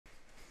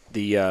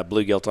The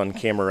blue gilt on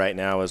camera right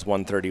now is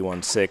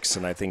 131.6,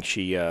 and I think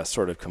she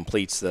sort of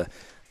completes the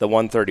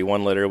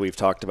 131 litter. We've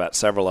talked about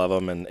several of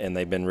them, and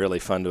they've been really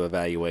fun to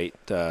evaluate.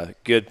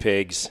 Good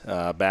pigs,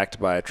 backed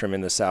by a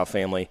tremendous sow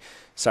family,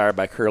 sired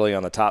by Curly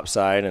on the top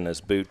side, and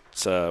his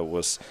boots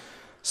was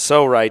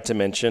so right to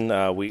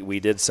mention. We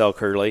did sell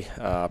Curly,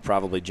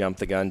 probably jumped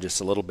the gun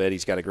just a little bit.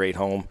 He's got a great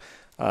home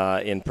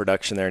in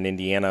production there in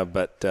Indiana,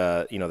 but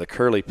the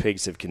Curly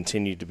pigs have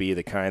continued to be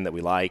the kind that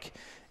we like.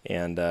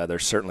 And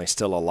there's certainly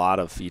still a lot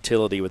of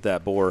utility with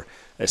that boar,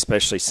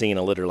 especially seeing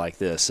a litter like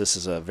this. This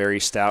is a very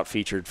stout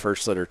featured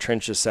first litter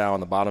Trenches sow on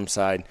the bottom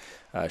side.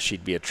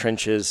 She'd be a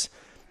Trenches,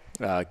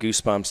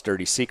 Goosebumps,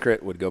 Dirty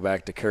Secret, would go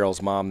back to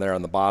Carol's mom there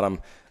on the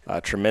bottom.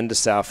 Tremendous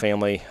sow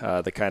family,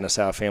 the kind of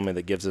sow family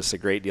that gives us a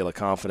great deal of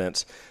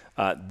confidence.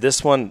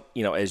 This one,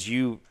 as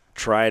you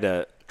try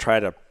to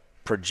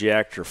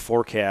project or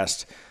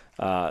forecast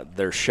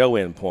their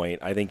show-in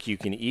point, I think you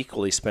can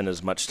equally spend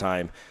as much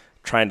time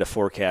trying to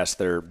forecast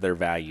their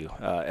value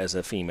as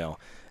a female.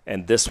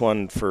 And this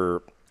one,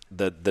 for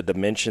the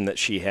dimension that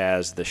she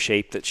has, the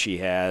shape that she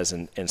has,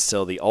 and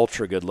still the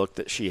ultra good look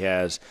that she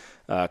has,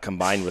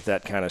 combined with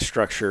that kind of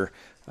structure,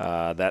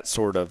 that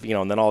sort of,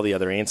 and then all the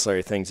other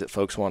ancillary things that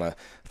folks want to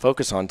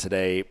focus on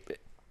today,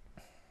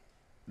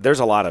 there's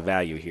a lot of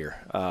value here.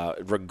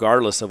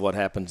 Regardless of what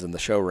happens in the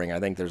show ring, I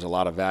think there's a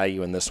lot of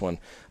value in this one,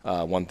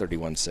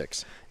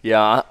 131.6.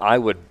 Yeah, I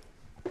would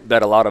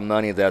bet a lot of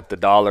money that the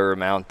dollar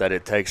amount that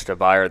it takes to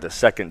buy her the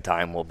second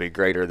time will be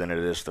greater than it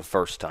is the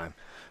first time.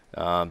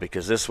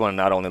 Because this one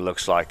not only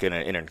looks like an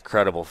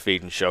incredible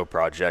feed and show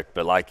project,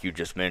 but like you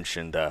just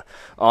mentioned,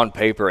 on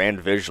paper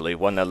and visually,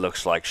 one that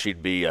looks like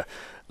she'd be a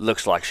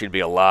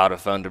lot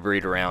of fun to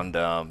breed around.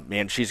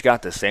 And she's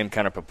got the same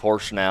kind of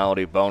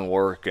proportionality, bone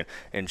work,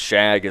 and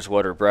shag as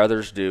what her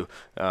brothers do.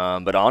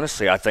 But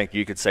honestly, I think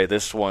you could say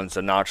this one's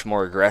a notch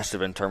more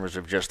aggressive in terms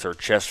of just her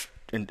chest.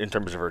 In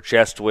terms of her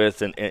chest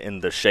width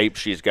and the shape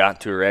she's got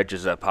to her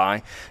edges up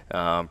high.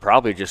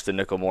 Probably just a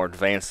nickel more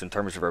advanced in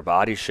terms of her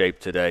body shape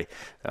today.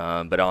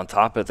 But on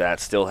top of that,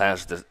 still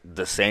has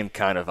the same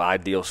kind of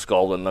ideal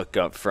skull and look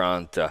up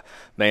front.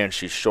 Man,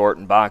 she's short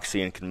and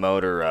boxy and can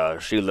motor.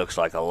 She looks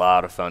like a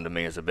lot of fun to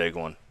me as a big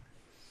one.